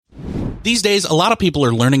These days, a lot of people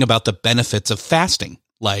are learning about the benefits of fasting,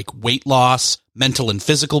 like weight loss, mental and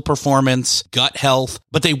physical performance, gut health,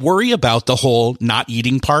 but they worry about the whole not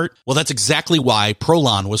eating part. Well, that's exactly why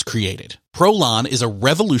Prolon was created. Prolon is a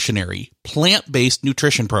revolutionary plant-based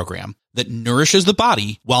nutrition program that nourishes the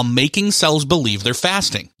body while making cells believe they're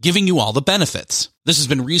fasting, giving you all the benefits. This has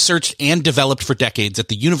been researched and developed for decades at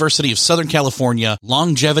the University of Southern California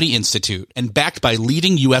Longevity Institute and backed by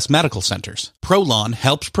leading U.S. medical centers. Prolon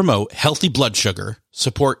helps promote healthy blood sugar,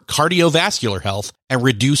 support cardiovascular health, and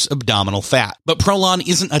reduce abdominal fat. But Prolon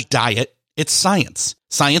isn't a diet, it's science.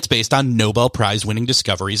 Science based on Nobel Prize-winning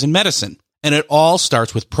discoveries in medicine. And it all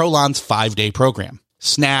starts with Prolon's 5-day program.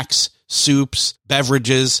 Snacks, soups,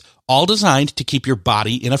 beverages, all designed to keep your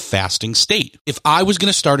body in a fasting state. If I was going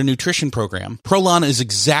to start a nutrition program, Prolon is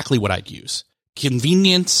exactly what I'd use.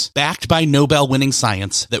 Convenience, backed by Nobel-winning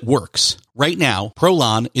science that works. Right now,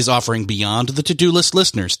 Prolon is offering Beyond the To-Do List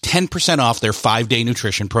listeners 10% off their 5-day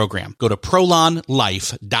nutrition program. Go to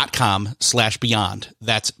prolonlife.com/beyond.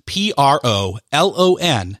 That's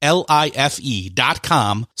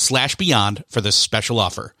PROLONLIFE.com/beyond for this special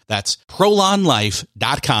offer. That's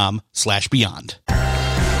prolonlife.com/beyond.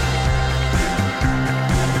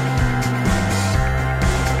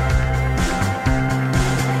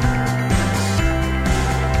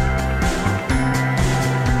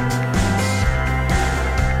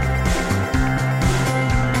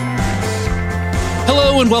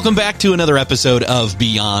 Hello and welcome back to another episode of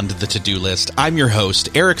Beyond the To-Do List. I'm your host,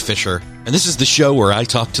 Eric Fisher, and this is the show where I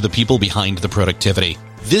talk to the people behind the productivity.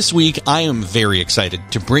 This week, I am very excited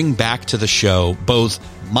to bring back to the show both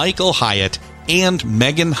Michael Hyatt and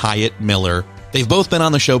Megan Hyatt Miller. They've both been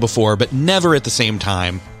on the show before, but never at the same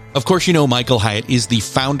time. Of course, you know Michael Hyatt is the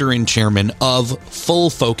founder and chairman of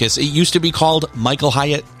Full Focus. It used to be called Michael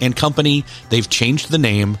Hyatt and Company. They've changed the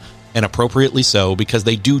name, and appropriately so, because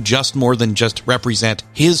they do just more than just represent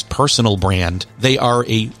his personal brand. They are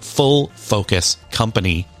a full focus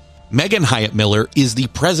company. Megan Hyatt Miller is the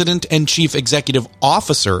president and chief executive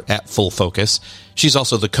officer at Full Focus. She's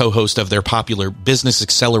also the co-host of their popular Business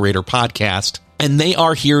Accelerator podcast, and they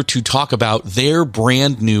are here to talk about their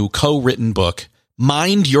brand new co-written book,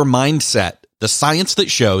 Mind Your Mindset, the science that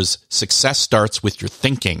shows success starts with your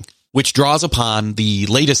thinking, which draws upon the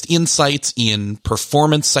latest insights in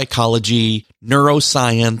performance psychology,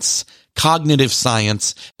 neuroscience, cognitive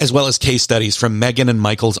science, as well as case studies from Megan and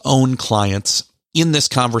Michael's own clients. In this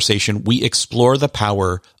conversation, we explore the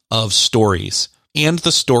power of stories and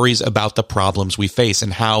the stories about the problems we face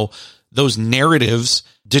and how those narratives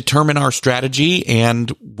determine our strategy,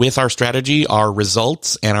 and with our strategy, our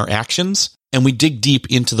results and our actions. And we dig deep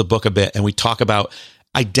into the book a bit, and we talk about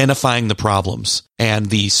identifying the problems and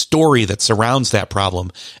the story that surrounds that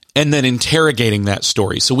problem, and then interrogating that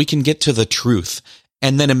story so we can get to the truth,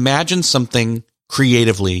 and then imagine something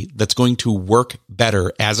creatively that's going to work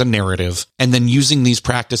better as a narrative, and then using these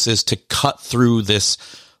practices to cut through this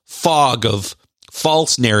fog of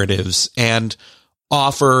false narratives and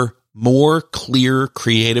offer more clear,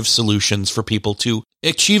 creative solutions for people to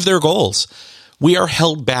achieve their goals. We are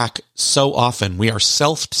held back so often. We are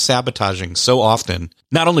self-sabotaging so often,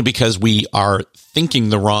 not only because we are thinking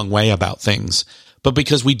the wrong way about things, but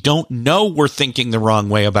because we don't know we're thinking the wrong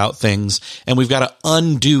way about things. And we've got to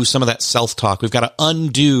undo some of that self-talk. We've got to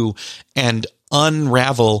undo and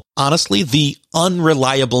unravel, honestly, the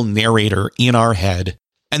unreliable narrator in our head.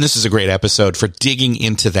 And this is a great episode for digging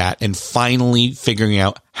into that and finally figuring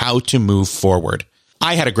out how to move forward.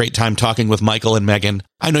 I had a great time talking with Michael and Megan.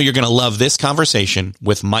 I know you're going to love this conversation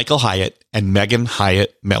with Michael Hyatt and Megan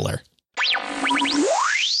Hyatt Miller.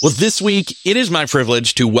 Well, this week, it is my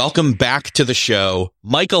privilege to welcome back to the show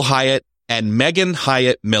Michael Hyatt and Megan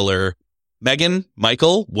Hyatt Miller. Megan,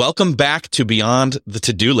 Michael, welcome back to Beyond the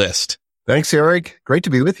To-Do List. Thanks, Eric. Great to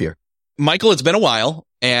be with you. Michael, it's been a while.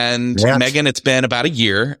 And yes. Megan, it's been about a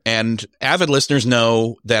year, and avid listeners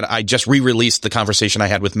know that I just re-released the conversation I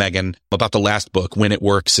had with Megan about the last book, Win at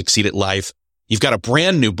Work, Succeed at Life. You've got a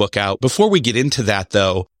brand new book out. Before we get into that,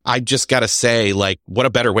 though, I just got to say, what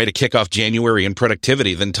a better way to kick off January in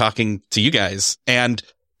productivity than talking to you guys. And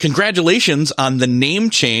congratulations on the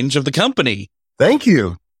name change of the company. Thank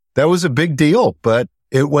you. That was a big deal, but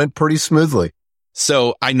it went pretty smoothly.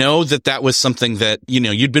 So I know that was something that,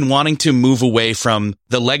 you'd been wanting to move away from,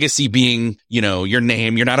 the legacy being, your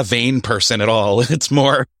name. You're not a vain person at all. It's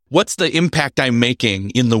more, what's the impact I'm making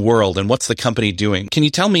in the world and what's the company doing? Can you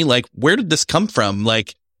tell me, where did this come from?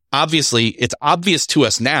 Obviously, it's obvious to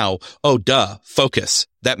us now. Oh, duh, focus.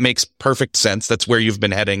 That makes perfect sense. That's where you've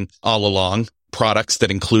been heading all along. Products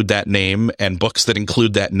that include that name and books that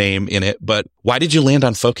include that name in it. But why did you land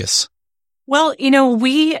on focus? Well,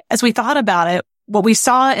 as we thought about it, what we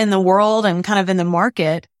saw in the world and kind of in the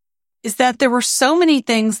market is that there were so many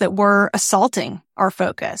things that were assaulting our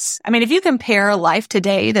focus. I mean, if you compare life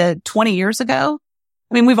today to 20 years ago,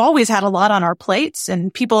 I mean, we've always had a lot on our plates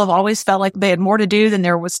and people have always felt like they had more to do than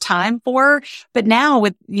there was time for. But now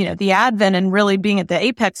with, the advent and really being at the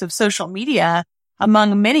apex of social media,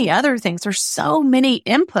 among many other things, there's so many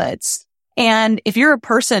inputs. And if you're a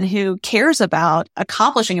person who cares about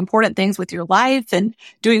accomplishing important things with your life and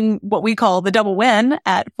doing what we call the double win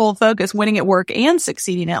at full focus, winning at work and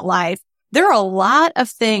succeeding at life, there are a lot of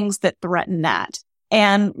things that threaten that.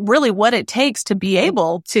 And really what it takes to be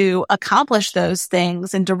able to accomplish those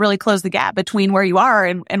things and to really close the gap between where you are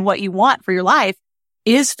and what you want for your life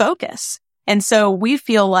is focus. And so we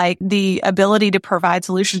feel like the ability to provide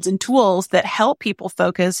solutions and tools that help people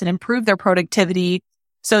focus and improve their productivity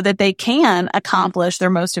so that they can accomplish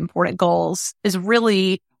their most important goals is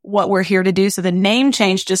really what we're here to do. So the name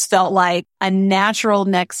change just felt like a natural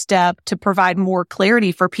next step to provide more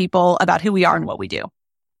clarity for people about who we are and what we do.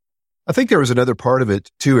 I think there was another part of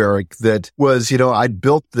it too, Eric, that was, I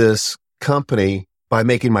built this company by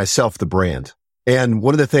making myself the brand. And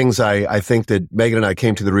one of the things I think that Megan and I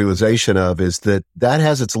came to the realization of is that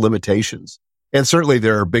has its limitations. And certainly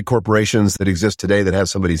there are big corporations that exist today that have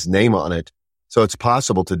somebody's name on it. So it's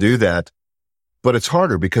possible to do that, but it's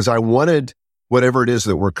harder because I wanted whatever it is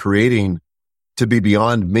that we're creating to be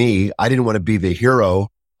beyond me. I didn't want to be the hero.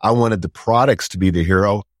 I wanted the products to be the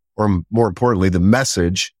hero, or more importantly, the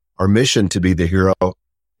message, our mission to be the hero.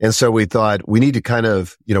 And so we thought we need to kind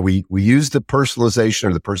of, we use the personalization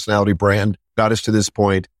or the personality brand got us to this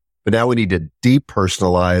point, but now we need to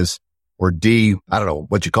depersonalize or I don't know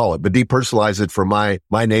what you call it, but depersonalize it for my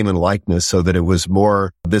name and likeness so that it was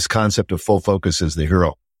more this concept of full focus as the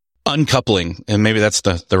hero. Uncoupling. And maybe that's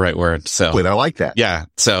the right word. So I like that. Yeah.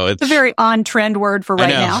 So it's a very on trend word for right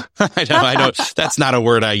now. I know. That's not a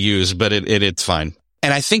word I use, but it's fine.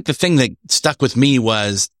 And I think the thing that stuck with me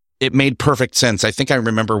was it made perfect sense. I think I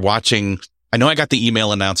remember I know I got the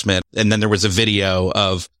email announcement and then there was a video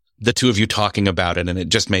of the two of you talking about it and it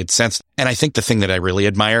just made sense. And I think the thing that I really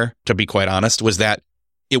admire, to be quite honest, was that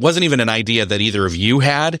it wasn't even an idea that either of you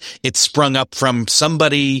had. It sprung up from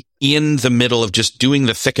somebody in the middle of just doing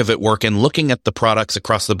the thick of it work and looking at the products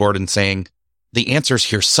across the board and saying, the answer's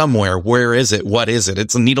here somewhere. Where is it? What is it?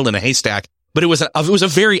 It's a needle in a haystack, but it was a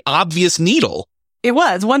very obvious needle. It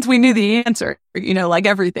was. Once we knew the answer, like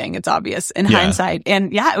everything, it's obvious in hindsight.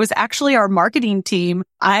 And it was actually our marketing team.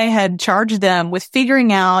 I had charged them with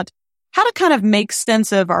figuring out how to kind of make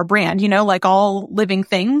sense of our brand. Like all living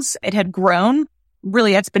things, it had grown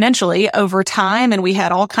really exponentially over time. And we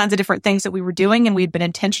had all kinds of different things that we were doing. And we'd been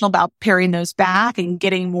intentional about paring those back and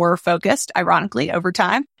getting more focused, ironically, over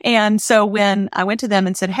time. And so when I went to them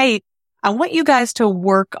and said, hey, I want you guys to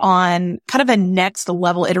work on kind of a next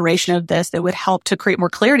level iteration of this that would help to create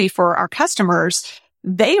more clarity for our customers.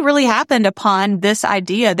 They really happened upon this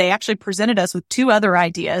idea. They actually presented us with two other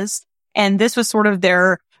ideas. And this was sort of they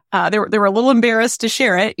were a little embarrassed to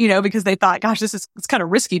share it, because they thought, gosh, it's kind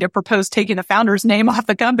of risky to propose taking the founder's name off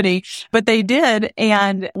the company, but they did.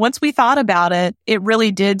 And once we thought about it, it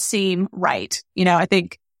really did seem right. I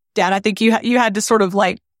think, Dad, you had to sort of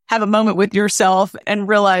have a moment with yourself and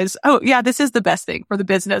realize, oh yeah, this is the best thing for the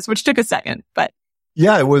business, which took a second, but.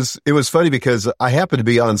 Yeah, it was funny because I happened to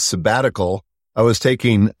be on sabbatical. I was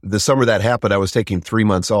taking the summer that happened. I was taking 3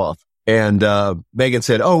 months off and, Megan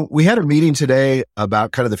said, oh, we had a meeting today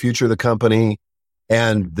about kind of the future of the company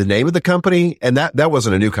and the name of the company. And that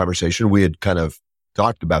wasn't a new conversation. We had kind of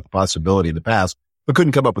talked about the possibility in the past, but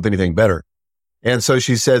couldn't come up with anything better. And so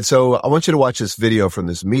she said, so I want you to watch this video from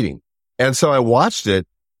this meeting. And so I watched it.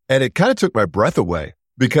 And it kind of took my breath away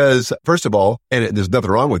because, first of all, and there's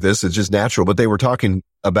nothing wrong with this, it's just natural, but they were talking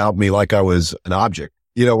about me like I was an object.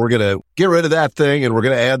 We're going to get rid of that thing and we're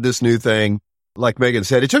going to add this new thing. Like Megan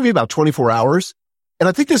said, it took me about 24 hours. And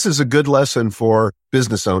I think this is a good lesson for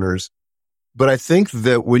business owners. But I think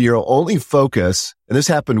that when your only focus, and this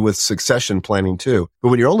happened with succession planning too, but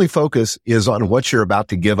when your only focus is on what you're about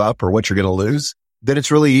to give up or what you're going to lose, then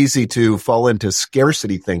it's really easy to fall into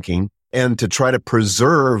scarcity thinking and to try to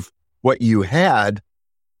preserve what you had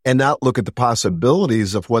and not look at the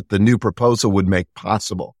possibilities of what the new proposal would make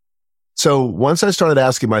possible. So once I started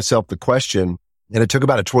asking myself the question, and it took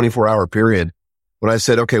about a 24-hour period, when I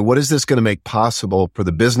said, okay, what is this going to make possible for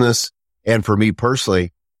the business and for me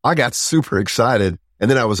personally, I got super excited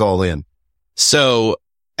and then I was all in. So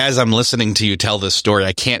as I'm listening to you tell this story,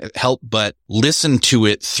 I can't help but listen to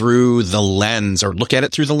it through the lens or look at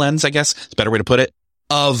it through the lens, I guess it's a better way to put it,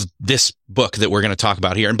 of this book that we're going to talk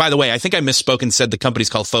about here. And by the way, I think I misspoke and said the company's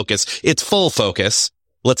called Focus. It's Full Focus.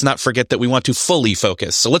 Let's not forget that we want to fully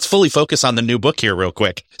focus. So let's fully focus on the new book here real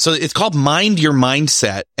quick. So it's called Mind Your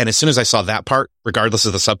Mindset. And as soon as I saw that part, regardless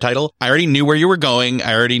of the subtitle, I already knew where you were going.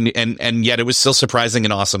 And yet it was still surprising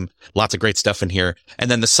and awesome. Lots of great stuff in here.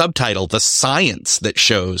 And then the subtitle, the science that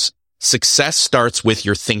shows success starts with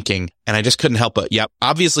your thinking. And I just couldn't help but,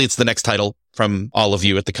 obviously it's the next title from all of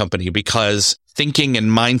you at the company, because thinking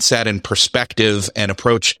and mindset and perspective and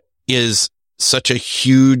approach is such a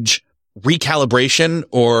huge recalibration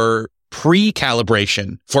or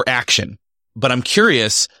pre-calibration for action. But I'm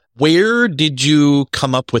curious, where did you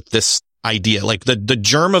come up with this idea? Like the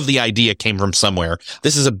germ of the idea came from somewhere.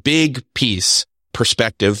 This is a big piece,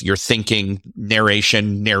 perspective, your thinking,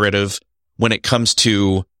 narration, narrative, when it comes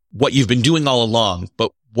to what you've been doing all along.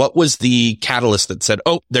 But what was the catalyst that said,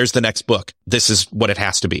 oh, there's the next book. This is what it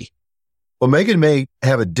has to be? Well, Megan may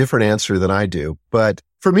have a different answer than I do, but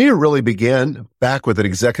for me, it really began back with an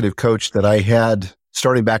executive coach that I had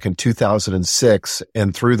starting back in 2006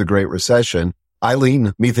 and through the Great Recession.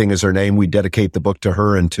 Eileen Meething is her name. We dedicate the book to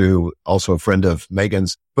her and to also a friend of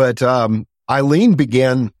Megan's. But Eileen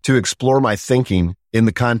began to explore my thinking in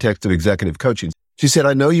the context of executive coaching. She said,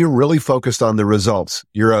 I know you're really focused on the results.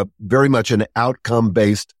 You're very much an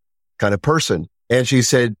outcome-based kind of person. And she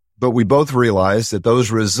said, but we both realize that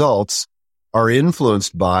those results are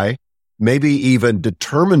influenced by, maybe even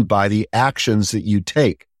determined by, the actions that you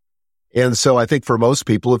take. And so I think for most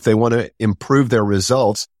people, if they want to improve their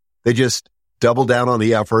results, they just double down on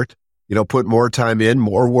the effort, put more time in,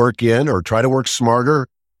 more work in, or try to work smarter,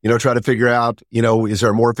 try to figure out, is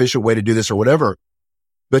there a more efficient way to do this or whatever.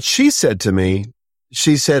 But she said to me,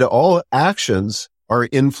 all actions are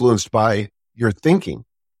influenced by your thinking.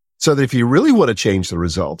 So that if you really want to change the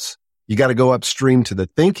results, you got to go upstream to the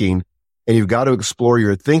thinking. And you've got to explore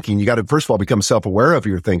your thinking. You got to, first of all, become self-aware of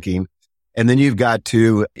your thinking. And then you've got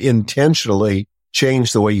to intentionally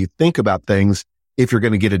change the way you think about things if you're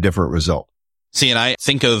going to get a different result. See, and I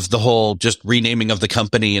think of the whole just renaming of the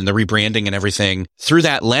company and the rebranding and everything through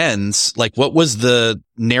that lens. Like, what was the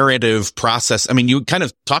narrative process? I mean, you kind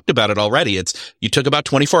of talked about it already. You took about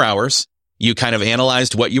 24 hours. You kind of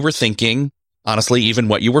analyzed what you were thinking. Honestly, even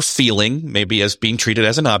what you were feeling, maybe as being treated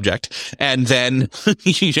as an object, and then,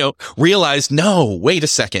 realized, no, wait a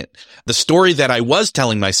second. The story that I was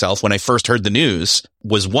telling myself when I first heard the news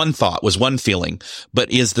was one thought, was one feeling,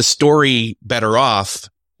 but is the story better off?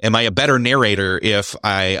 Am I a better narrator if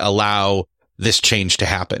I allow this change to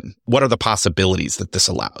happen? What are the possibilities that this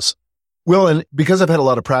allows? Well, and because I've had a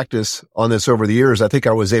lot of practice on this over the years, I think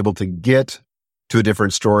I was able to get to a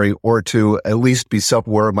different story, or to at least be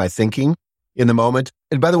self-aware of my thinking in the moment.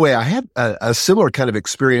 And by the way, I had a similar kind of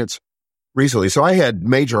experience recently. So I had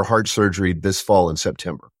major heart surgery this fall in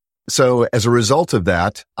September. So as a result of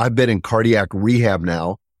that, I've been in cardiac rehab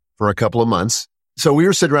now for a couple of months. So we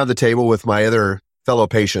were sitting around the table with my other fellow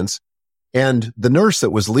patients, and the nurse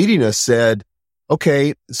that was leading us said,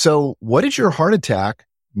 okay, so what did your heart attack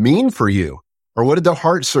mean for you? Or what did the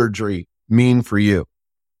heart surgery mean for you?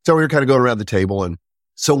 So we were kind of going around the table. And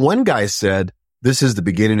so one guy said, this is the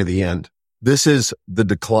beginning of the end. This is the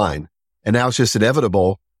decline. And now it's just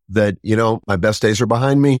inevitable that, my best days are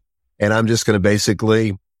behind me, and I'm just going to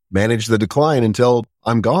basically manage the decline until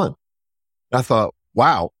I'm gone. I thought,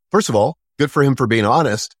 wow, first of all, good for him for being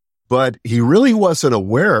honest, but he really wasn't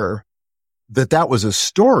aware that that was a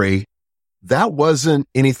story. That wasn't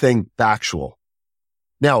anything factual.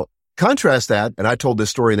 Now, contrast that, and I told this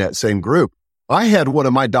story in that same group. I had one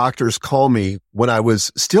of my doctors call me when I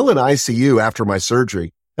was still in ICU after my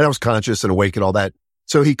surgery. And I was conscious and awake and all that.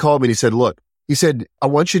 So he called me and he said, look, I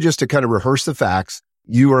want you just to kind of rehearse the facts.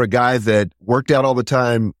 You are a guy that worked out all the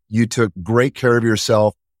time. You took great care of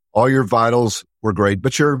yourself. All your vitals were great,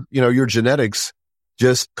 but your genetics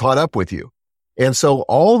just caught up with you. And so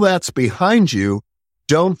all that's behind you.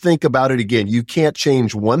 Don't think about it again. You can't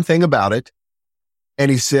change one thing about it. And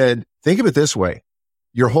he said, think of it this way.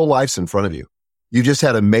 Your whole life's in front of you. You just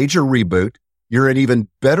had a major reboot. You're in even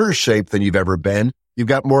better shape than you've ever been. You've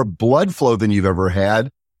got more blood flow than you've ever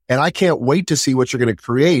had. And I can't wait to see what you're going to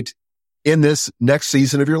create in this next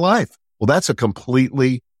season of your life. Well, that's a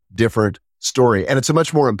completely different story. And it's a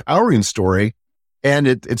much more empowering story. And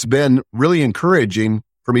it's been really encouraging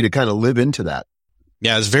for me to kind of live into that.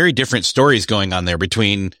 Yeah, there's very different stories going on there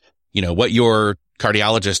between, what your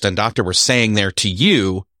cardiologist and doctor were saying there to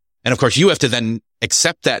you. And of course, you have to then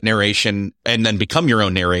accept that narration and then become your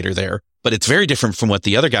own narrator there. But it's very different from what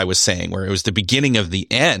the other guy was saying, where it was the beginning of the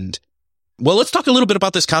end. Well, let's talk a little bit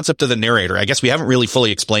about this concept of the narrator. I guess we haven't really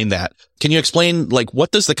fully explained that. Can you explain, like, what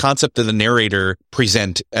does the concept of the narrator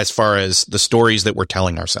present as far as the stories that we're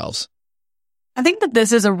telling ourselves? I think that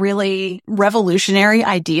this is a really revolutionary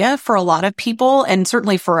idea for a lot of people, and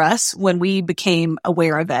certainly for us when we became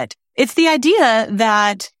aware of it. It's the idea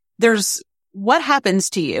that there's what happens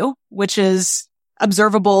to you, which is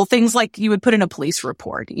observable, things like you would put in a police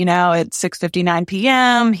report. At 6:59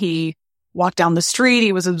 p.m., he walked down the street,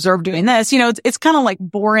 he was observed doing this. It's kind of like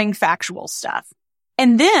boring factual stuff.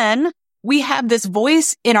 And then we have this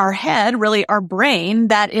voice in our head, really our brain,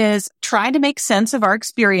 that is trying to make sense of our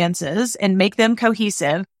experiences and make them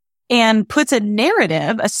cohesive and puts a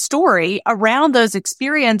narrative, a story around those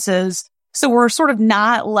experiences. So we're sort of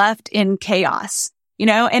not left in chaos,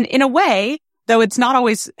 and in a way, though it's not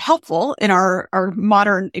always helpful in our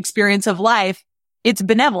modern experience of life, it's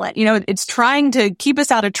benevolent. It's trying to keep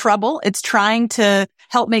us out of trouble. It's trying to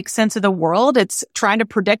help make sense of the world. It's trying to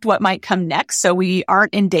predict what might come next so we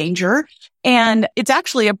aren't in danger. And it's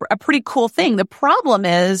actually a pretty cool thing. The problem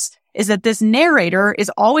is that this narrator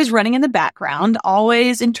is always running in the background,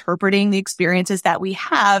 always interpreting the experiences that we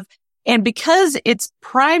have. And because its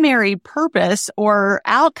primary purpose or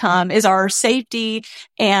outcome is our safety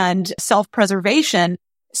and self-preservation,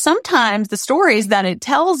 sometimes the stories that it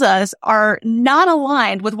tells us are not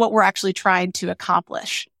aligned with what we're actually trying to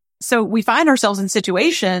accomplish. So we find ourselves in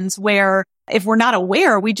situations where if we're not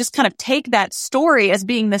aware, we just kind of take that story as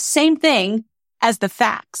being the same thing as the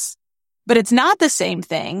facts. But it's not the same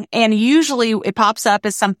thing. And usually it pops up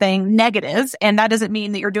as something negative. And that doesn't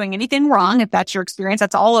mean that you're doing anything wrong. If that's your experience,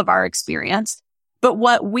 that's all of our experience. But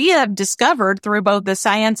what we have discovered through both the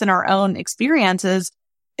science and our own experiences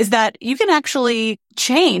is that you can actually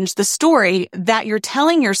change the story that you're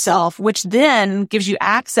telling yourself, which then gives you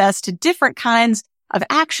access to different kinds of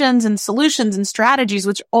actions and solutions and strategies,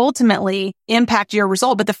 which ultimately impact your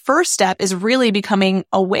result. But the first step is really becoming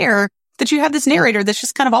aware that you have this narrator that's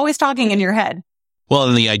just kind of always talking in your head. Well,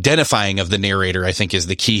 and the identifying of the narrator, I think, is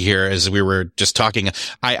the key here. As we were just talking,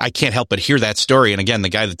 I can't help but hear that story. And again, the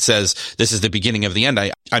guy that says this is the beginning of the end,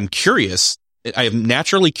 I'm curious. I am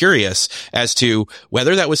naturally curious as to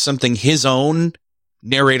whether that was something his own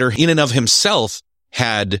narrator in and of himself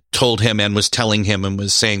had told him and was telling him and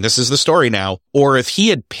was saying, this is the story now, or if he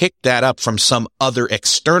had picked that up from some other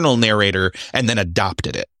external narrator and then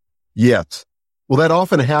adopted it. Yes. Well, that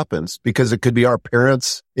often happens because it could be our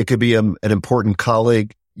parents. It could be an important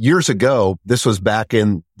colleague. Years ago, this was back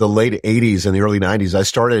in the late 80s and the early 90s, I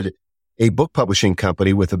started a book publishing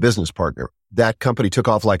company with a business partner. That company took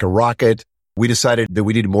off like a rocket. We decided that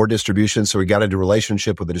we needed more distribution, so we got into a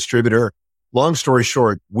relationship with a distributor. Long story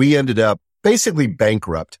short, we ended up basically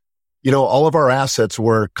bankrupt. All of our assets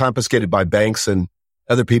were confiscated by banks and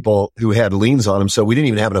other people who had liens on them, so we didn't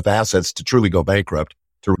even have enough assets to truly go bankrupt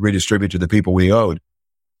to redistribute to the people we owed.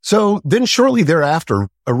 So then shortly thereafter,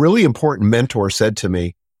 a really important mentor said to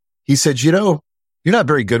me, he said, you're not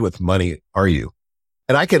very good with money, are you?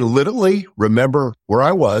 And I can literally remember where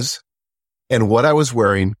I was and what I was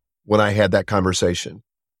wearing when I had that conversation.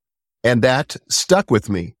 And that stuck with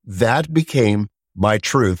me. That became my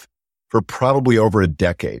truth for probably over a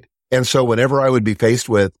decade. And so whenever I would be faced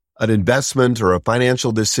with an investment or a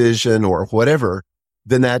financial decision or whatever,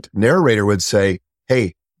 then that narrator would say,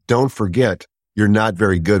 hey, don't forget, you're not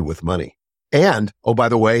very good with money. And, oh, by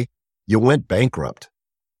the way, you went bankrupt.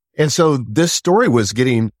 And so this story was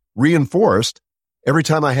getting reinforced every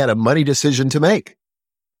time I had a money decision to make.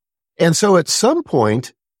 And so at some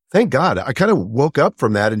point, thank God, I kind of woke up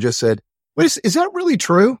from that and just said, wait, is that really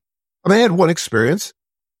true? I had one experience,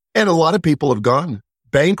 and a lot of people have gone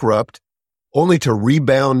bankrupt only to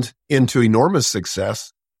rebound into enormous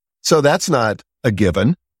success. So that's not a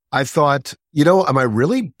given. I thought, am I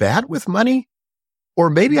really bad with money? Or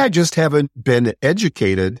maybe I just haven't been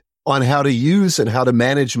educated on how to use and how to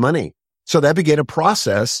manage money. So that began a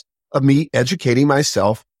process of me educating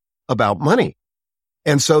myself about money.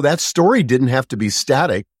 And so that story didn't have to be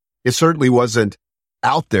static. It certainly wasn't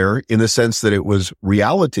out there in the sense that it was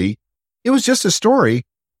reality. It was just a story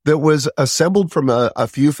that was assembled from a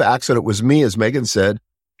few facts. And it was me, as Megan said,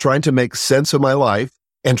 trying to make sense of my life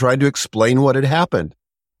and trying to explain what had happened.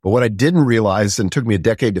 But what I didn't realize, and took me a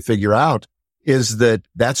decade to figure out, is that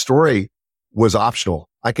that story was optional.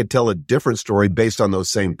 I could tell a different story based on those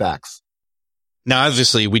same facts. Now,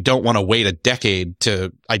 obviously, we don't want to wait a decade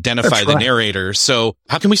to identify the narrator. So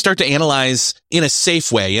how can we start to analyze in a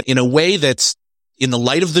safe way, in a way that's in the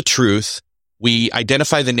light of the truth? We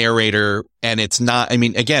identify the narrator, and it's not,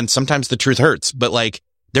 again, sometimes the truth hurts, but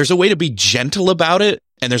there's a way to be gentle about it,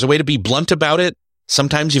 and there's a way to be blunt about it,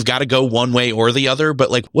 sometimes you've got to go one way or the other, but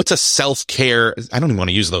like, what's a self-care? I don't even want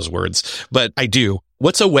to use those words, but I do.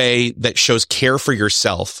 What's a way that shows care for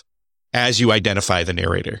yourself as you identify the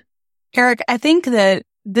narrator? Eric, I think that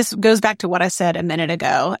this goes back to what I said a minute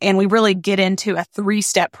ago, and we really get into a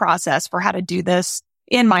 3-step process for how to do this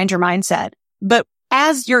in Mind Your Mindset. But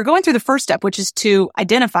as you're going through the first step, which is to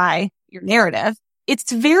identify your narrative,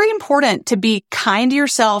 it's very important to be kind to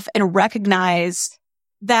yourself and recognize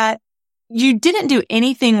that you didn't do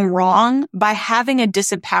anything wrong by having a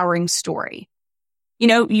disempowering story. You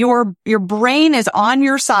know, your brain is on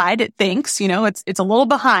your side. It thinks, you know, it's a little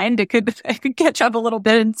behind. It could catch up a little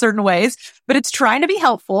bit in certain ways, but it's trying to be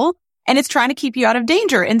helpful and it's trying to keep you out of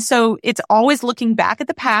danger. And so it's always looking back at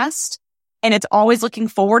the past and it's always looking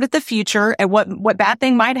forward at the future at what bad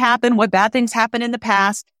thing might happen, what bad things happened in the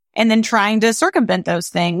past, and then trying to circumvent those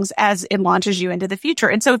things as it launches you into the future.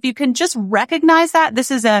 And so if you can just recognize that this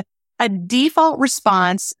is a default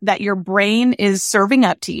response that your brain is serving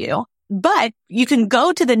up to you, but you can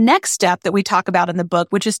go to the next step that we talk about in the book,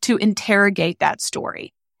 which is to interrogate that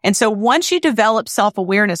story. And so once you develop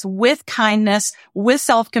self-awareness with kindness, with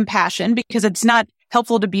self-compassion, because it's not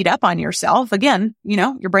helpful to beat up on yourself. Again, you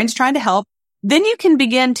know, your brain's trying to help. Then you can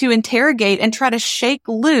begin to interrogate and try to shake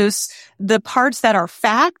loose the parts that are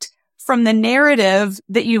fact from the narrative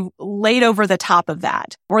that you've laid over the top of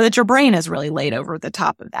that, or that your brain has really laid over the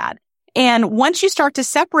top of that. And once you start to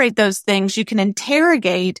separate those things, you can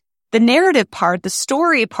interrogate the narrative part, the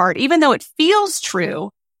story part, even though it feels true.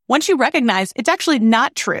 Once you recognize it's actually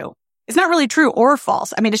not true, it's not really true or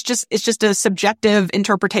false. I mean, it's just a subjective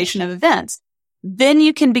interpretation of events. Then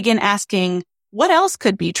you can begin asking, what else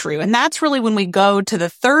could be true? And that's really when we go to the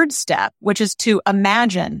third step, which is to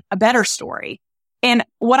imagine a better story. And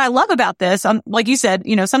what I love about this, like you said,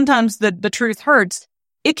 you know, sometimes the truth hurts.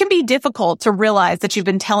 It can be difficult to realize that you've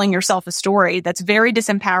been telling yourself a story that's very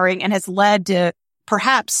disempowering and has led to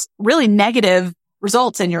perhaps really negative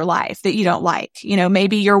results in your life that you don't like. You know,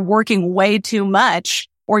 maybe you're working way too much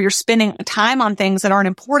or you're spending time on things that aren't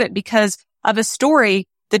important because of a story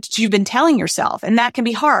that you've been telling yourself. And that can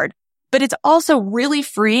be hard. But it's also really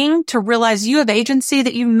freeing to realize you have agency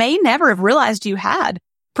that you may never have realized you had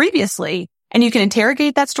previously. And you can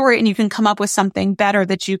interrogate that story and you can come up with something better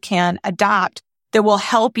that you can adopt that will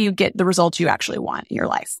help you get the results you actually want in your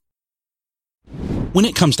life. When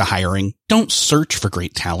it comes to hiring, don't search for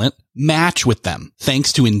great talent. Match with them,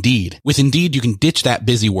 thanks to Indeed. With Indeed, you can ditch that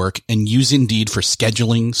busy work and use Indeed for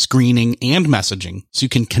scheduling, screening, and messaging so you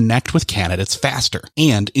can connect with candidates faster.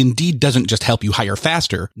 And Indeed doesn't just help you hire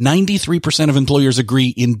faster. 93% of employers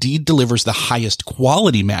agree Indeed delivers the highest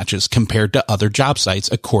quality matches compared to other job sites,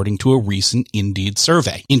 according to a recent Indeed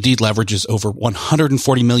survey. Indeed leverages over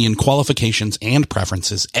 140 million qualifications and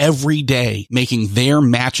preferences every day, making their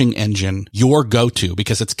matching engine your go-to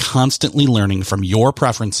because it's constantly learning from your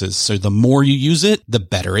preferences. So the more you use it, the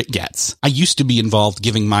better it gets. I used to be involved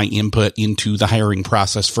giving my input into the hiring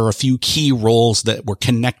process for a few key roles that were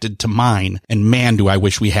connected to mine. And man, do I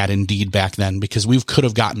wish we had Indeed back then because we could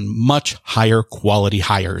have gotten much higher quality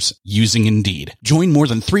hires using Indeed. Join more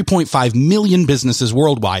than 3.5 million businesses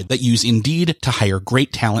worldwide that use Indeed to hire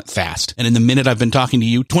great talent fast. And in the minute I've been talking to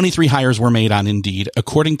you, 23 hires were made on Indeed,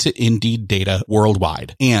 according to Indeed data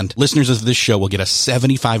worldwide. And listeners of this show will get a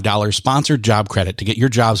 $75 sponsored job credit to get your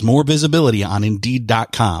jobs more visibility on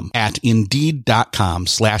Indeed.com at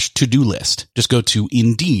Indeed.com/to-do list. Just go to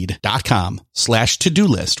Indeed.com/to-do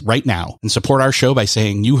list right now and support our show by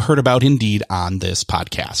saying you heard about Indeed on this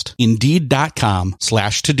podcast.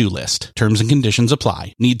 Indeed.com/to-do list. Terms and conditions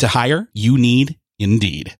apply. Need to hire? You need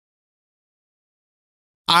Indeed.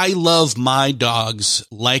 I love my dogs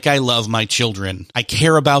like I love my children. I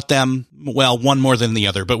care about them. Well, one more than the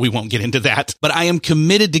other, but we won't get into that. But I am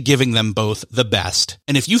committed to giving them both the best.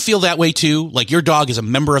 And if you feel that way too, like your dog is a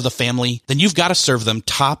member of the family, then you've got to serve them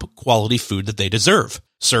top quality food that they deserve.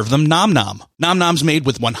 Serve them Nom Nom. Nom Nom's made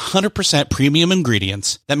with 100% premium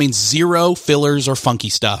ingredients. That means zero fillers or funky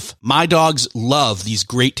stuff. My dogs love these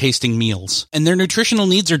great tasting meals, and their nutritional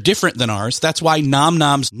needs are different than ours. That's why Nom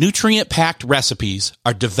Nom's nutrient-packed recipes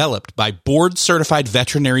are developed by board-certified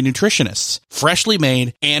veterinary nutritionists, freshly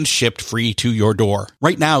made and shipped free to your door.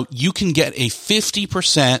 Right now, you can get a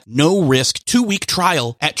 50% no-risk 2-week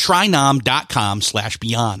trial at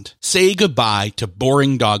trynom.com/beyond. Say goodbye to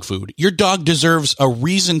boring dog food. Your dog deserves a real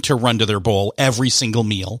reason to run to their bowl every single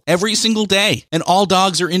meal, every single day. And all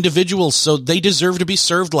dogs are individuals, so they deserve to be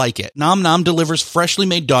served like it. Nom Nom delivers freshly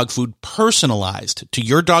made dog food personalized to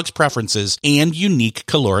your dog's preferences and unique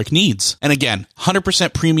caloric needs. And again,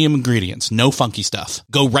 100% premium ingredients, no funky stuff.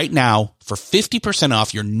 Go right now for 50%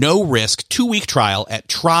 off your no-risk 2-week trial at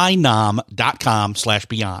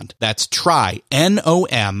trynom.com/beyond. That's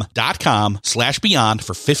trynom.com/beyond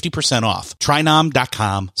for 50% off.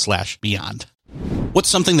 trynom.com/beyond. What's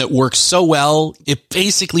something that works so well, it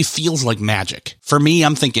basically feels like magic? For me,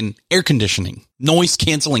 I'm thinking air conditioning,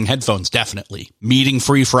 noise-canceling headphones, definitely.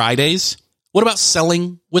 Meeting-free Fridays? What about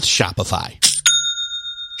selling with Shopify?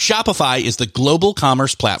 Shopify is the global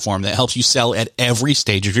commerce platform that helps you sell at every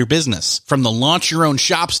stage of your business. From the launch your own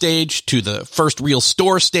shop stage to the first real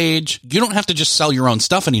store stage, you don't have to just sell your own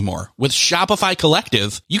stuff anymore. With Shopify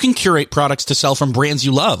Collective, you can curate products to sell from brands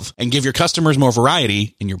you love and give your customers more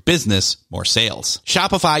variety and your business more sales.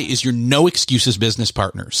 Shopify is your no excuses business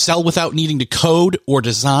partner. Sell without needing to code or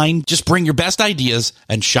design. Just bring your best ideas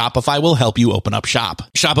and Shopify will help you open up shop.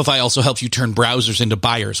 Shopify also helps you turn browsers into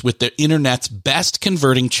buyers with the internet's best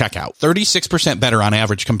converting checkout, 36% better on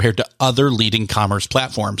average compared to other leading commerce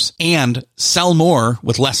platforms, and sell more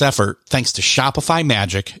with less effort thanks to Shopify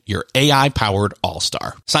Magic, your AI-powered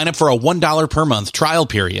all-star. Sign up for a $1 per month trial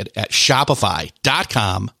period at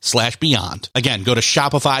shopify.com/beyond. Again, go to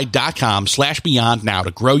shopify.com/beyond now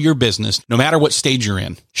to grow your business no matter what stage you're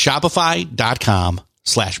in.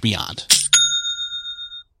 Shopify.com/beyond.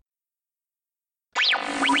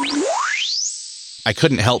 I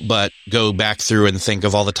couldn't help but go back through and think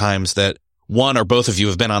of all the times that one or both of you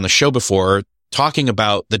have been on the show before talking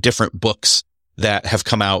about the different books that have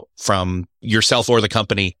come out from yourself or the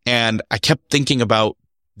company. And I kept thinking about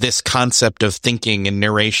this concept of thinking and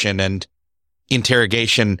narration and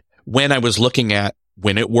interrogation when I was looking at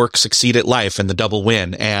When It Works, Succeed at Life and The Double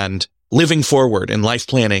Win and Living Forward and Life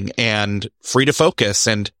Planning and Free to Focus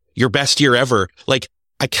and Your Best Year Ever. Like,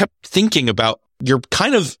 I kept thinking about you're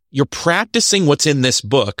practicing what's in this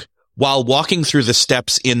book while walking through the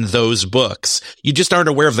steps in those books. You just aren't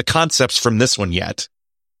aware of the concepts from this one yet.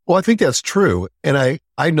 Well, I think that's true. And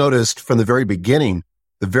I noticed from the very beginning,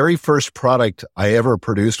 the very first product I ever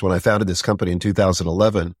produced when I founded this company in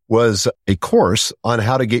 2011 was a course on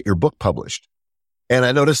how to get your book published. And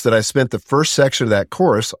I noticed that I spent the first section of that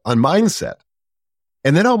course on mindset.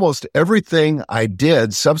 And then almost everything I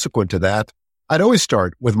did subsequent to that, I'd always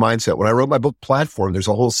start with mindset. When I wrote my book Platform, there's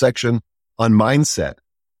a whole section on mindset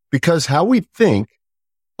because how we think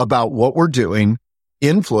about what we're doing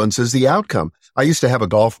influences the outcome. I used to have a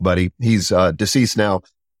golf buddy. He's deceased now,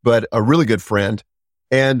 but a really good friend.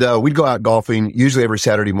 And we'd go out golfing usually every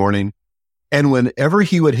Saturday morning. And whenever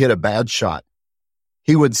he would hit a bad shot,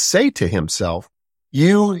 he would say to himself,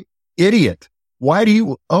 "You idiot, why do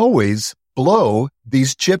you always blow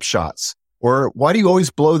these chip shots? Or why do you always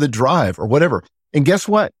blow the drive or whatever?" And guess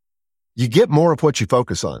what? You get more of what you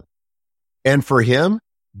focus on. And for him,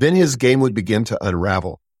 then his game would begin to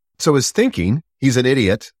unravel. So his thinking, he's an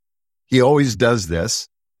idiot, he always does this,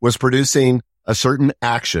 was producing a certain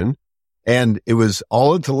action. And it was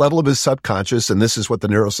all at the level of his subconscious. And this is what the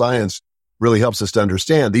neuroscience really helps us to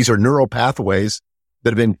understand. These are neural pathways that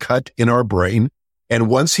have been cut in our brain. And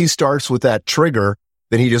once he starts with that trigger,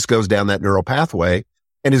 then he just goes down that neural pathway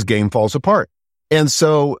and his game falls apart. And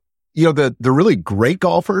so, the really great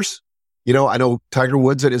golfers, I know Tiger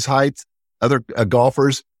Woods at his height, other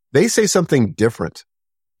golfers, they say something different.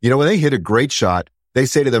 When they hit a great shot, they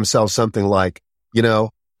say to themselves something like,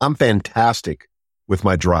 "I'm fantastic with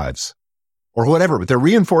my drives," or whatever, but they're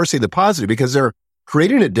reinforcing the positive because they're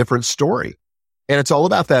creating a different story. And it's all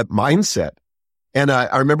about that mindset. And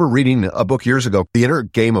I remember reading a book years ago, The Inner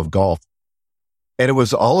Game of Golf. And it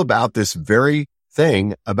was all about this very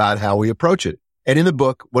thing about how we approach it. And in the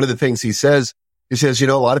book, one of the things he says,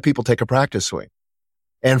 a lot of people take a practice swing.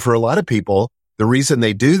 And for a lot of people, the reason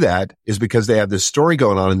they do that is because they have this story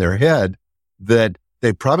going on in their head that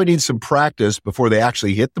they probably need some practice before they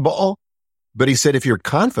actually hit the ball. But he said, if you're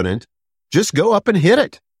confident, just go up and hit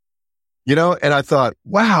it. And I thought,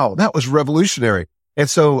 wow, that was revolutionary. And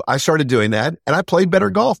so I started doing that and I played better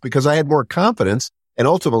golf because I had more confidence. And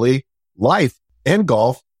ultimately, life and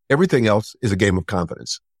golf, everything else is a game of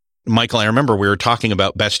confidence. Michael, I remember we were talking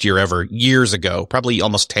about Best Year Ever years ago, probably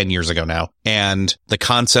almost 10 years ago now. And the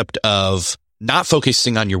concept of not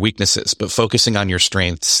focusing on your weaknesses, but focusing on your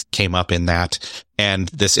strengths came up in that. And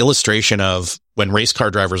this illustration of when race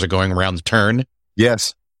car drivers are going around the turn.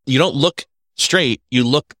 Yes. You don't look straight. You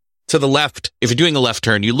look to the left. If you're doing a left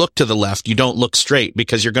turn, you look to the left. You don't look straight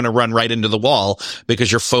because you're going to run right into the wall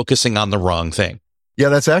because you're focusing on the wrong thing. Yeah,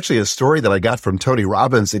 that's actually a story that I got from Tony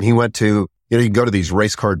Robbins. And he went to, you can go to these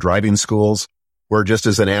race car driving schools where just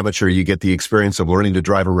as an amateur, you get the experience of learning to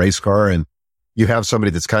drive a race car. And you have somebody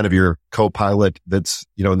that's kind of your co-pilot that's,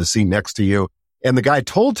 in the seat next to you. And the guy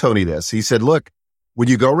told Tony this. He said, look, when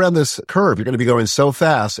you go around this curve, you're going to be going so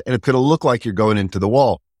fast and it's going to look like you're going into the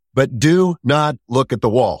wall, but do not look at the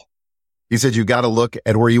wall. He said, you got to look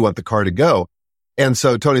at where you want the car to go. And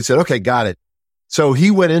so Tony said, okay, got it. So he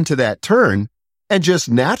went into that turn and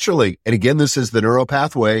just naturally, and again, this is the neural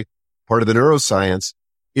pathway, part of the neuroscience,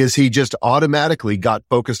 is he just automatically got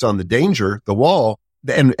focused on the danger, the wall.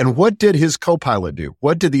 And what did his co-pilot do?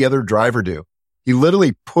 What did the other driver do? He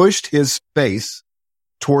literally pushed his face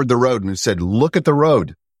toward the road and said, look at the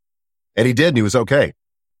road. And he did, and he was okay.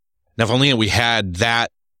 Now, if only we had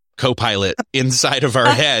that co-pilot inside of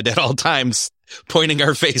our head at all times, pointing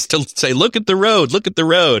our face to say, look at the road, look at the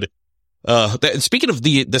road. Speaking of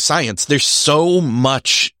the science, there's so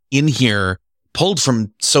much in here pulled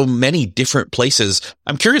from so many different places.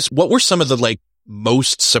 I'm curious, what were some of the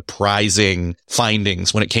most surprising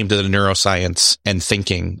findings when it came to the neuroscience and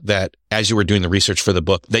thinking that as you were doing the research for the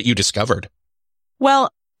book that you discovered?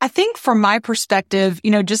 Well, I think from my perspective,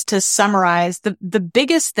 just to summarize, the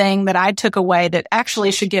biggest thing that I took away that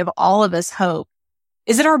actually should give all of us hope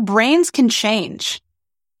is that our brains can change.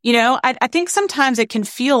 I think sometimes it can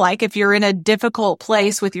feel like if you're in a difficult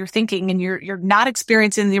place with your thinking and you're not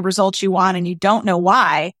experiencing the results you want and you don't know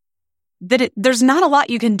why, that there's not a lot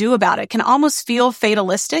you can do about it. It can almost feel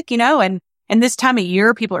fatalistic, and this time of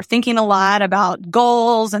year, people are thinking a lot about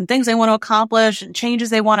goals and things they want to accomplish and changes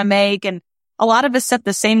they want to make. And a lot of us set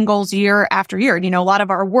the same goals year after year. And, a lot of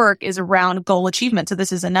our work is around goal achievement. So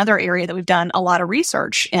this is another area that we've done a lot of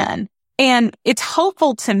research in. And it's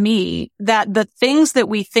hopeful to me that the things that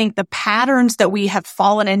we think, the patterns that we have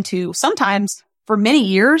fallen into sometimes for many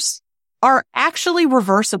years are actually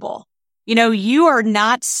reversible. You are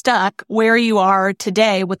not stuck where you are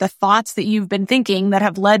today with the thoughts that you've been thinking that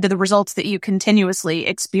have led to the results that you continuously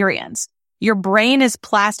experience. Your brain is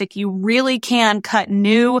plastic. You really can cut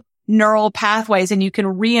new neural pathways and you can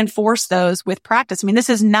reinforce those with practice. I mean, this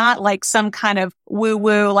is not like some kind of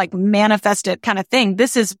woo-woo, manifested kind of thing.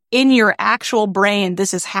 This is in your actual brain.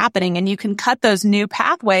 This is happening and you can cut those new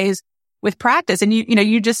pathways with practice. And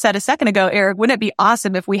you just said a second ago, Eric, wouldn't it be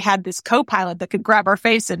awesome if we had this co-pilot that could grab our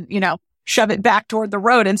face and, shove it back toward the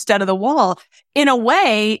road instead of the wall? In a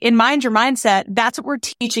way, in Mind Your Mindset, that's what we're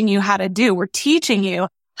teaching you how to do. We're teaching you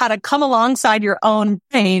how to come alongside your own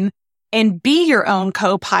brain and be your own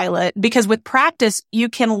co-pilot, because with practice, you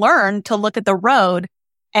can learn to look at the road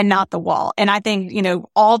and not the wall. And I think,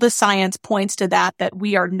 all the science points to that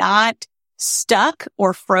we are not stuck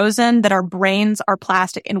or frozen, that our brains are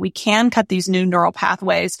plastic and we can cut these new neural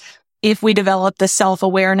pathways if we develop the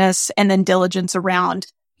self-awareness and then diligence around,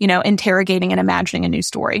 interrogating and imagining a new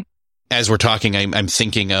story. As we're talking, I'm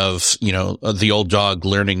thinking of, the old dog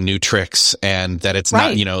learning new tricks, and that it's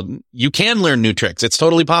right. not, you can learn new tricks. It's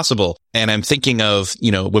totally possible. And I'm thinking of,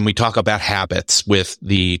 when we talk about habits with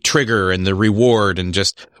the trigger and the reward and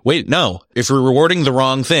just wait, no, if you're rewarding the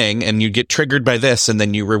wrong thing and you get triggered by this and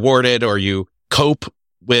then you reward it or you cope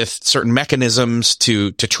with certain mechanisms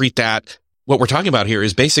to treat that, what we're talking about here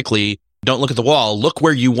is basically don't look at the wall, look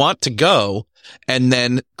where you want to go and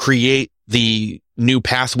then create the new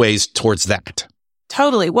pathways towards that.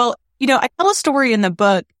 Totally. Well, I tell a story in the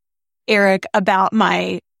book, Eric, about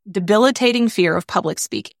my debilitating fear of public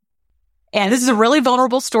speaking. And this is a really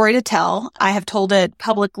vulnerable story to tell. I have told it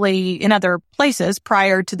publicly in other places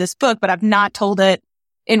prior to this book, but I've not told it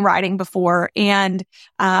in writing before. And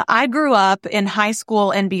I grew up in high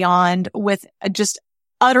school and beyond with just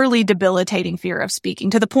utterly debilitating fear of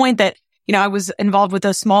speaking, to the point that I was involved with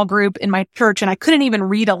a small group in my church and I couldn't even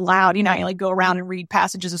read aloud. I go around and read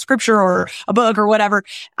passages of scripture or a book or whatever.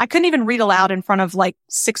 I couldn't even read aloud in front of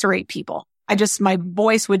 6 or 8 people. My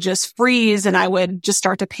voice would just freeze and I would just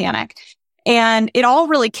start to panic. And it all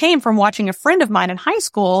really came from watching a friend of mine in high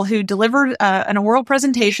school who delivered an oral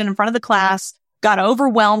presentation in front of the class, got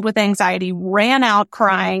overwhelmed with anxiety, ran out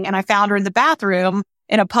crying, and I found her in the bathroom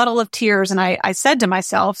in a puddle of tears. And I said to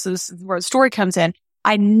myself, so this is where the story comes in,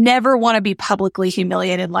 I never want to be publicly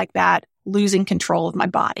humiliated like that, losing control of my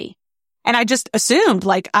body. And I just assumed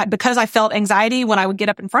because I felt anxiety when I would get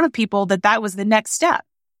up in front of people, that was the next step.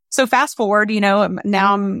 So fast forward, now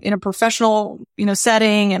I'm in a professional,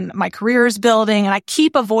 setting and my career is building and I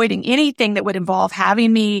keep avoiding anything that would involve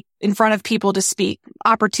having me in front of people to speak,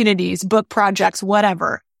 opportunities, book projects,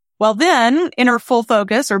 whatever. Well, then enter Full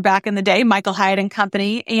Focus, or back in the day, Michael Hyatt and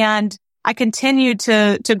Company. And I continued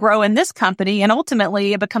to grow in this company. And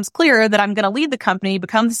ultimately it becomes clear that I'm going to lead the company,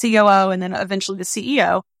 become the COO, and then eventually the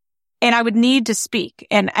CEO. And I would need to speak.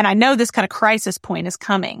 And I know this kind of crisis point is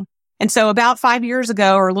coming. And so about 5 years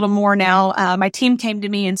ago or a little more now, my team came to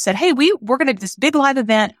me and said, hey, we're going to do this big live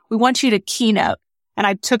event. We want you to keynote. And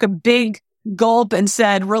I took a big gulp and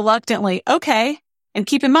said reluctantly, okay. And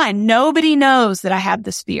keep in mind, nobody knows that I have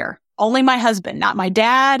this fear. Only my husband, not my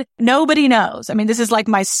dad. Nobody knows. I mean, this is like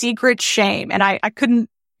my secret shame. And I couldn't,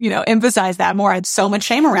 emphasize that more. I had so much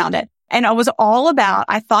shame around it. And I was all about,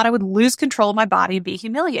 I thought I would lose control of my body and be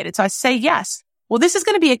humiliated. So I say yes. Well, this is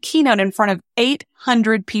going to be a keynote in front of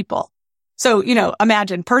 800 people. So,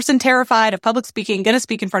 imagine person terrified of public speaking, going to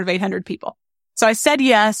speak in front of 800 people. So I said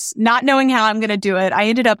yes, not knowing how I'm going to do it. I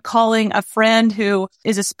ended up calling a friend who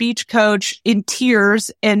is a speech coach in tears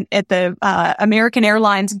at the American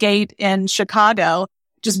Airlines gate in Chicago,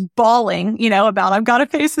 just bawling, about I've got to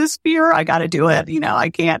face this fear. I got to do it. I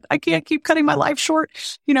can't keep cutting my life short,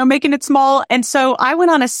 making it small. And so I went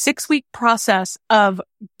on a 6-week process of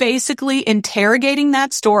basically interrogating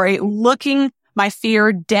that story, looking my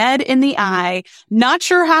fear dead in the eye, not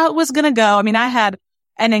sure how it was going to go. I mean, I had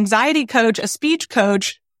an anxiety coach, a speech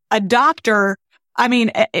coach, a doctor. I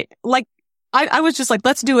mean, I was just like,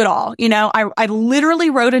 let's do it all. I literally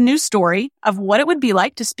wrote a new story of what it would be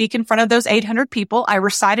like to speak in front of those 800 people. I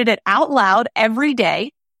recited it out loud every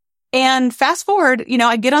day. And fast forward,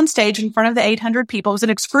 I get on stage in front of the 800 people. It was an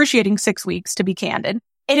excruciating 6 weeks, to be candid.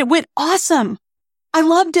 And it went awesome. I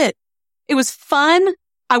loved it. It was fun.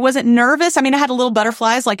 I wasn't nervous. I mean, I had a little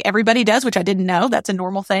butterflies like everybody does, which I didn't know. That's a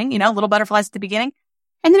normal thing, little butterflies at the beginning.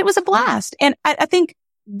 And then it was a blast. And I think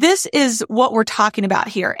this is what we're talking about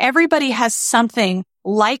here. Everybody has something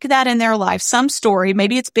like that in their life, some story,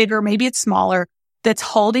 maybe it's bigger, maybe it's smaller, that's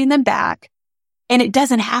holding them back. And it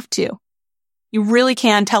doesn't have to. You really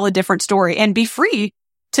can tell a different story and be free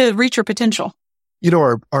to reach your potential.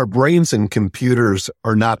 Our brains and computers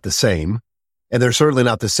are not the same, and they're certainly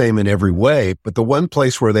not the same in every way. But the one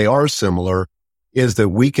place where they are similar is that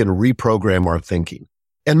we can reprogram our thinking.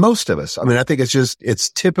 And most of us, I think it's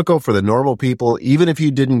typical for the normal people, even if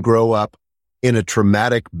you didn't grow up in a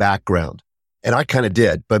traumatic background. And I kind of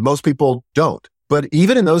did, but most people don't. But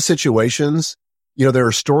even in those situations, there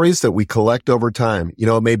are stories that we collect over time.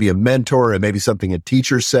 It may be a mentor, it may be something a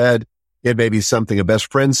teacher said, it may be something a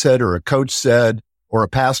best friend said, or a coach said, or a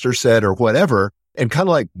pastor said, or whatever. And kind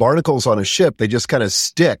of like barnacles on a ship, they just kind of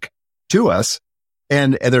stick to us.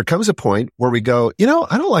 And there comes a point where we go,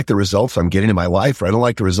 I don't like the results I'm getting in my life, or I don't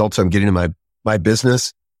like the results I'm getting in my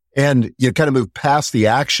business. And you kind of move past the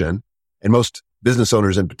action. And most business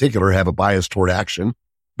owners in particular have a bias toward action,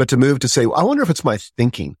 but to move to say, I wonder if it's my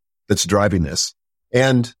thinking that's driving this.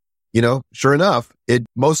 And, sure enough, it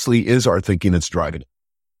mostly is our thinking that's driving it.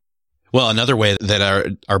 Well, another way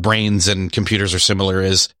that our brains and computers are similar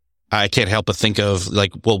is I can't help but think of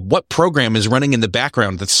what program is running in the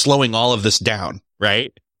background that's slowing all of this down,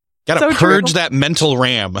 right? Got to purge that mental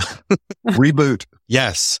RAM. Reboot.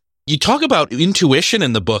 Yes. You talk about intuition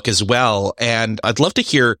in the book as well, and I'd love to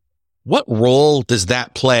hear what role does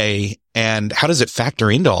that play and how does it factor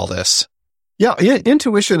into all this? Yeah,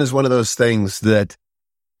 intuition is one of those things that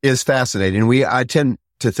is fascinating. We tend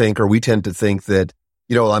to think that,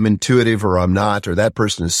 I'm intuitive or I'm not, or that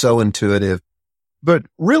person is so intuitive. But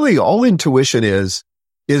really all intuition is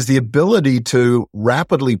the ability to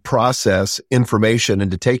rapidly process information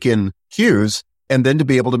and to take in cues and then to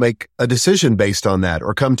be able to make a decision based on that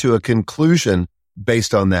or come to a conclusion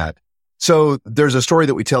based on that. So there's a story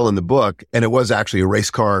that we tell in the book, and it was actually a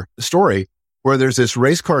race car story, where there's this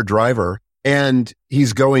race car driver and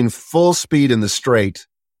he's going full speed in the straight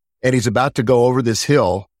and he's about to go over this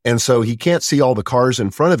hill. And so he can't see all the cars in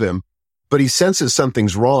front of him, but he senses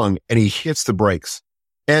something's wrong and he hits the brakes.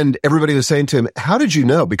 And everybody was saying to him, how did you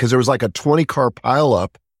know? Because there was like a 20 car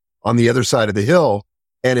pileup on the other side of the hill.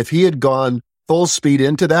 And if he had gone full speed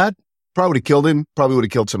into that, probably would have killed him, probably would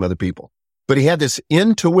have killed some other people. But he had this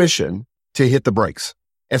intuition to hit the brakes.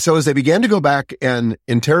 And so as they began to go back and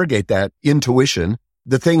interrogate that intuition,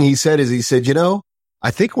 the thing he said,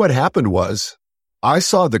 I think what happened was I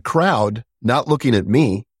saw the crowd not looking at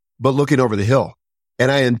me, but looking over the hill.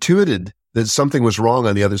 And I intuited that something was wrong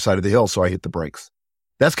on the other side of the hill, so I hit the brakes.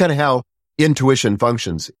 That's kind of how intuition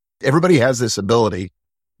functions. Everybody has this ability,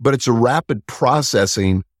 but it's a rapid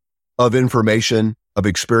processing of information, of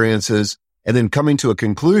experiences, and then coming to a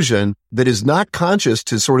conclusion that is not conscious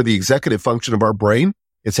to sort of the executive function of our brain.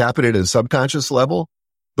 It's happening at a subconscious level,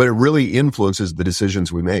 but it really influences the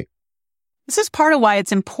decisions we make. This is part of why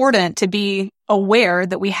it's important to be aware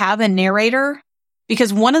that we have a narrator,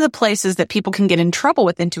 Because one of the places that people can get in trouble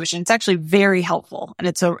with intuition, it's actually very helpful, and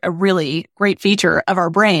it's a really great feature of our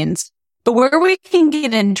brains. But where we can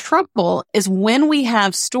get in trouble is when we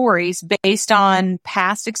have stories based on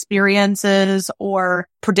past experiences or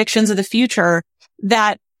predictions of the future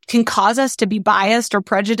that can cause us to be biased or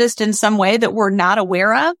prejudiced in some way that we're not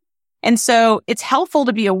aware of. And so it's helpful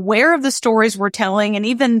to be aware of the stories we're telling and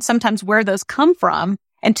even sometimes where those come from,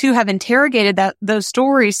 and to have interrogated those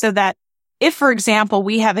stories so that if, for example,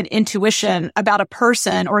 we have an intuition about a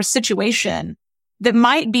person or a situation that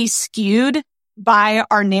might be skewed by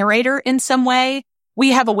our narrator in some way, we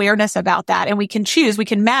have awareness about that, and we can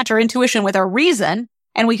match our intuition with our reason,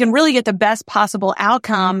 and we can really get the best possible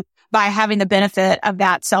outcome by having the benefit of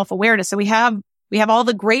that self-awareness. So we have all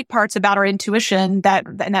the great parts about our intuition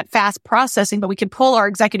and that fast processing, but we can pull our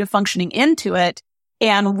executive functioning into it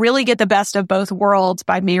and really get the best of both worlds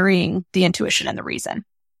by marrying the intuition and the reason.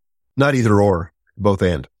 Not either or, both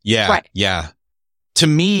and. Yeah. Right. Yeah. To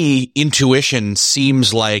me, intuition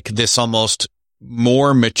seems like this almost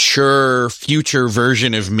more mature future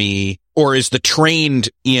version of me, or is the trained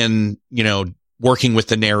in, working with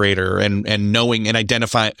the narrator and knowing and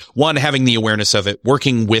identifying, having the awareness of it,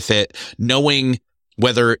 working with it, knowing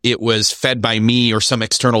whether it was fed by me or some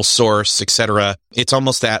external source, etc. It's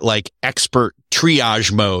almost that like expert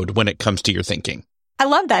triage mode when it comes to your thinking. I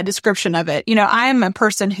love that description of it. I'm a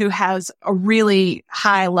person who has a really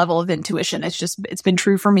high level of intuition. It's been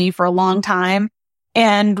true for me for a long time.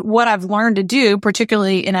 And what I've learned to do,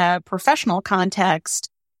 particularly in a professional context,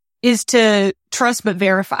 is to trust but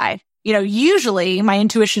verify. Usually my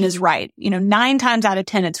intuition is right. 9 times out of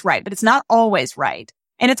 10, it's right, but it's not always right.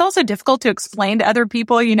 And it's also difficult to explain to other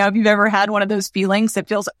people. If you've ever had one of those feelings that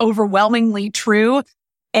feels overwhelmingly true,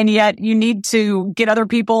 and yet you need to get other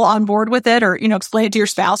people on board with it, or, explain it to your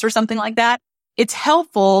spouse or something like that. It's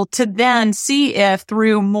helpful to then see if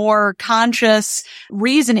through more conscious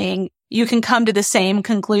reasoning, you can come to the same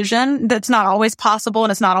conclusion. That's not always possible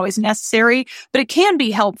and it's not always necessary, but it can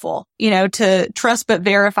be helpful, to trust but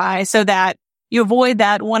verify so that you avoid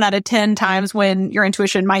that 1 out of 10 times when your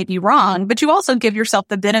intuition might be wrong, but you also give yourself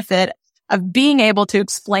the benefit of being able to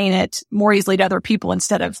explain it more easily to other people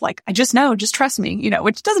instead of like, I just know, just trust me,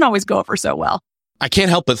 which doesn't always go over so well. I can't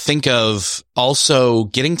help but think of also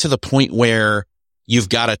getting to the point where you've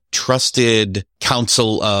got a trusted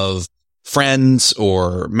council of friends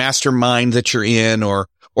or mastermind that you're in, or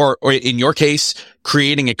in your case,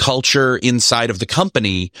 creating a culture inside of the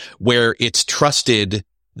company where it's trusted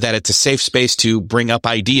that it's a safe space to bring up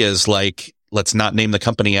ideas like, let's not name the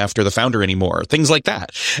company after the founder anymore, things like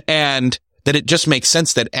that. And that it just makes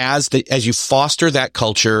sense that as you foster that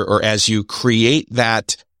culture, or as you create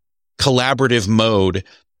that collaborative mode,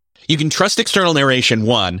 you can trust external narration,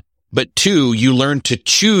 1, but 2, you learn to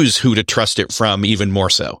choose who to trust it from even more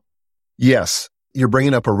so. Yes, you're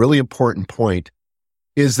bringing up a really important point,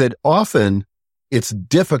 is that often it's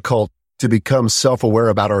difficult to become self-aware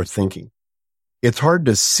about our thinking. It's hard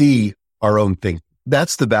to see our own thinking.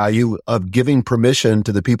 That's the value of giving permission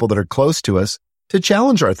to the people that are close to us to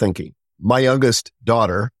challenge our thinking. My youngest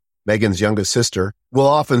daughter, Megan's youngest sister, will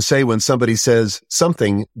often say when somebody says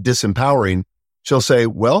something disempowering, she'll say,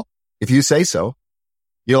 well, if you say so.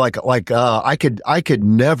 I could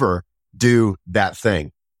never do that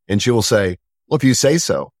thing. And she will say, well, if you say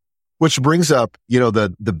so, which brings up,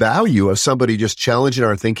 the value of somebody just challenging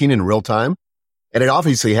our thinking in real time. And it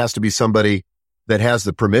obviously has to be somebody that has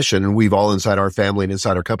the permission, and we've all inside our family and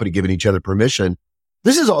inside our company given each other permission.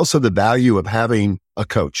 This is also the value of having a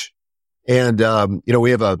coach. And,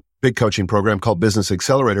 we have a big coaching program called Business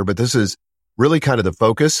Accelerator, but this is really kind of the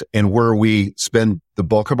focus, and where we spend the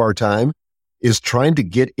bulk of our time is trying to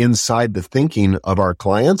get inside the thinking of our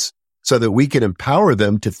clients so that we can empower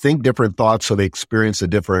them to think different thoughts so they experience a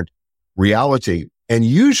different reality. And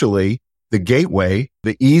usually the gateway,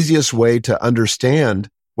 the easiest way to understand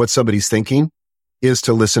what somebody's thinking is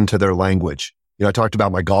to listen to their language. I talked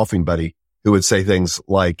about my golfing buddy who would say things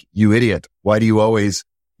like, you idiot, why do you always,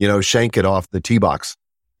 shank it off the tee box?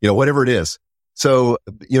 Whatever it is. So,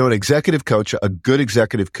 an executive coach, a good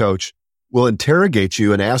executive coach will interrogate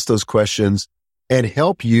you and ask those questions and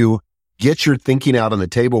help you get your thinking out on the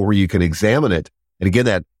table where you can examine it. And again,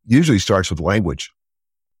 that usually starts with language.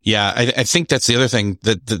 Yeah, I think that's the other thing,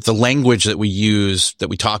 that the language that we use, that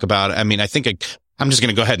we talk about. I mean, I think I'm just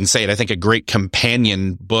going to go ahead and say it. I think a great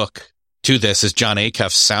companion book to this is Jon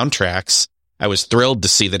Acuff's Soundtracks. I was thrilled to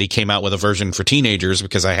see that he came out with a version for teenagers,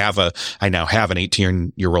 because I now have an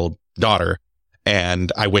 18-year-old daughter,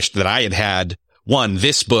 and I wished that I had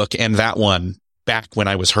this book and that one back when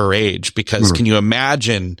I was her age, because can you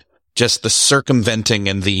imagine just the circumventing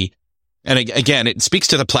and the And again, it speaks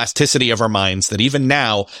to the plasticity of our minds that even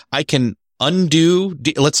now I can undo,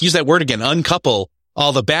 let's use that word again, uncouple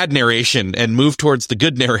all the bad narration and move towards the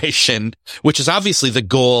good narration, which is obviously the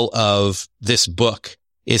goal of this book,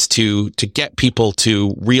 is to get people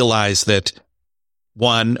to realize that,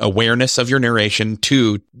 one, awareness of your narration,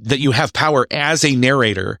 two, that you have power as a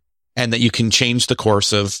narrator and that you can change the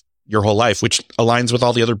course of your whole life, which aligns with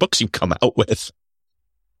all the other books you've come out with.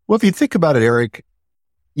 Well, if you think about it, Eric,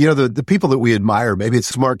 the people that we admire, maybe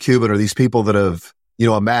it's Mark Cuban or these people that have,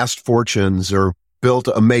 amassed fortunes or built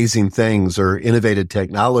amazing things or innovated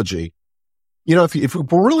technology. If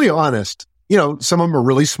we're really honest, some of them are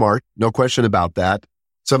really smart, no question about that.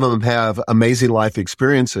 Some of them have amazing life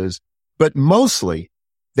experiences, but mostly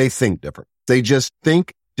they think different. They just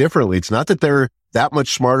think differently. It's not that they're that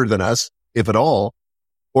much smarter than us, if at all,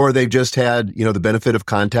 or they've just had, the benefit of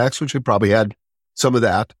contacts, which we probably had some of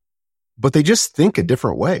that, but they just think a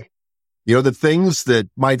different way. The things that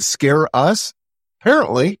might scare us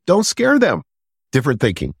apparently don't scare them. Different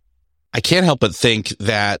thinking. I can't help but think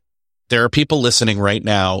that there are people listening right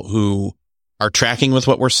now who are tracking with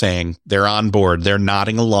what we're saying. They're on board. They're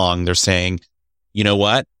nodding along. They're saying, you know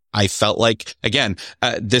what? I felt like, again,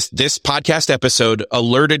 this podcast episode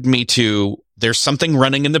alerted me to there's something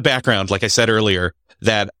running in the background, like I said earlier,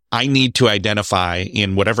 that I need to identify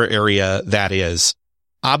in whatever area that is.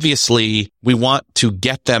 Obviously, we want to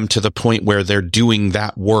get them to the point where they're doing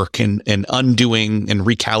that work and undoing and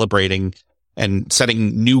recalibrating and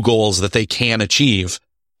setting new goals that they can achieve,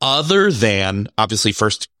 other than obviously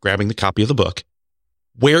first grabbing the copy of the book.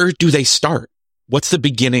 Where do they start? What's the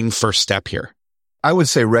beginning first step here? I would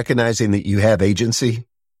say recognizing that you have agency,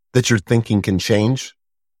 that your thinking can change.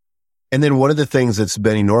 And then one of the things that's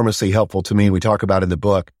been enormously helpful to me, we talk about in the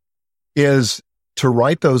book, is to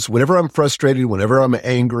write those, whenever I'm frustrated, whenever I'm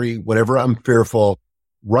angry, whenever I'm fearful,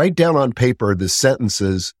 write down on paper the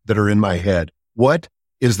sentences that are in my head. What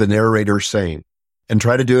is the narrator saying? And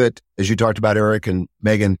try to do it, as you talked about, Eric and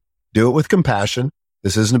Megan, do it with compassion.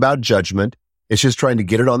 This isn't about judgment. It's just trying to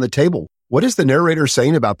get it on the table. What is the narrator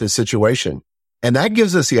saying about this situation? And that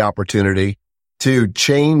gives us the opportunity to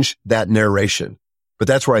change that narration. But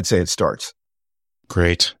that's where I'd say it starts.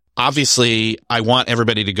 Great. Obviously, I want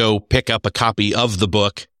everybody to go pick up a copy of the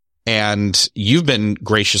book. And you've been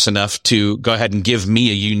gracious enough to go ahead and give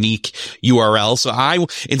me a unique URL. So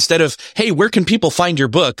instead of, hey, where can people find your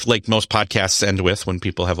book? Like most podcasts end with when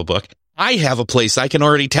people have a book. I have a place I can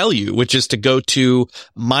already tell you, which is to go to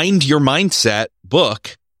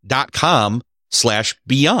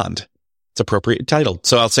mindyourmindsetbook.com/beyond. It's appropriately titled.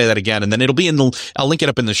 So I'll say that again, and then I'll link it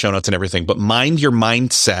up in the show notes and everything, but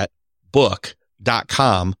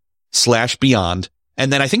mindyourmindsetbook.com/beyond.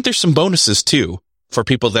 And then I think there's some bonuses too for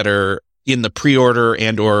people that are in the pre-order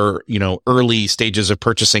and or, early stages of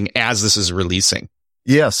purchasing as this is releasing.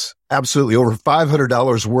 Yes, absolutely. Over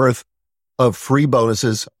 $500 worth of free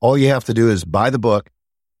bonuses. All you have to do is buy the book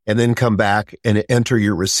and then come back and enter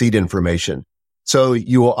your receipt information. So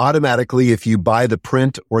you will automatically, if you buy the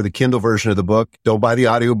print or the Kindle version of the book, don't buy the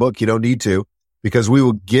audiobook. You don't need to, because we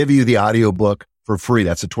will give you the audiobook for free.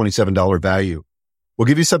 That's a $27 value. We'll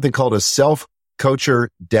give you something called a self-coacher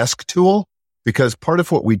desk tool, because part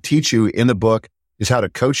of what we teach you in the book is how to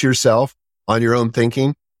coach yourself on your own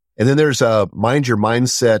thinking. And then there's a Mind Your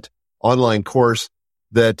Mindset online course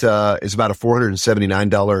that is about a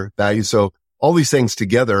 $479 value. So all these things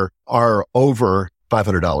together are over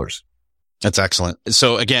 $500. That's excellent.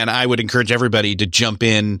 So again, I would encourage everybody to jump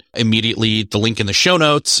in immediately. The link in the show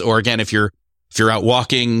notes, or again, if you're out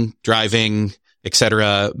walking, driving,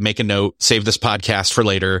 etc., make a note, save this podcast for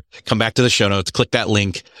later, come back to the show notes, click that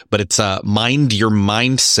link. But it's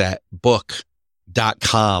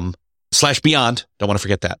mindyourmindsetbook.com/beyond. Don't want to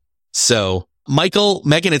forget that. So Michael,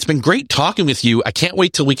 Megan, it's been great talking with you. I can't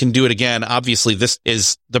wait till we can do it again. Obviously, this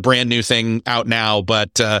is the brand new thing out now,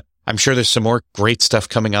 but I'm sure there's some more great stuff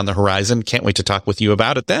coming on the horizon. Can't wait to talk with you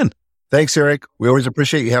about it then. Thanks, Eric. We always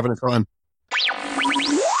appreciate you having us on.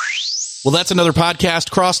 Well, that's another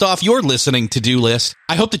podcast crossed off your listening to-do list.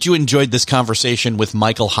 I hope that you enjoyed this conversation with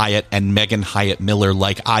Michael Hyatt and Megan Hyatt Miller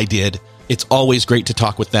like I did. It's always great to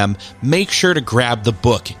talk with them. Make sure to grab the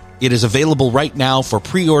book. It is available right now for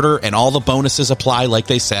pre-order, and all the bonuses apply like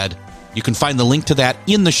they said. You can find the link to that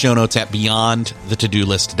in the show notes at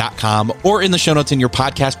beyondthetodolist.com or in the show notes in your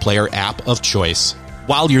podcast player app of choice.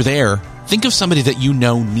 While you're there, think of somebody that you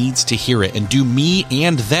know needs to hear it, and do me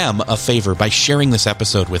and them a favor by sharing this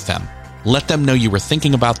episode with them. Let them know you were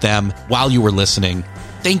thinking about them while you were listening.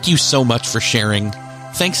 Thank you so much for sharing.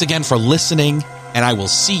 Thanks again for listening, and I will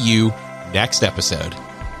see you next episode.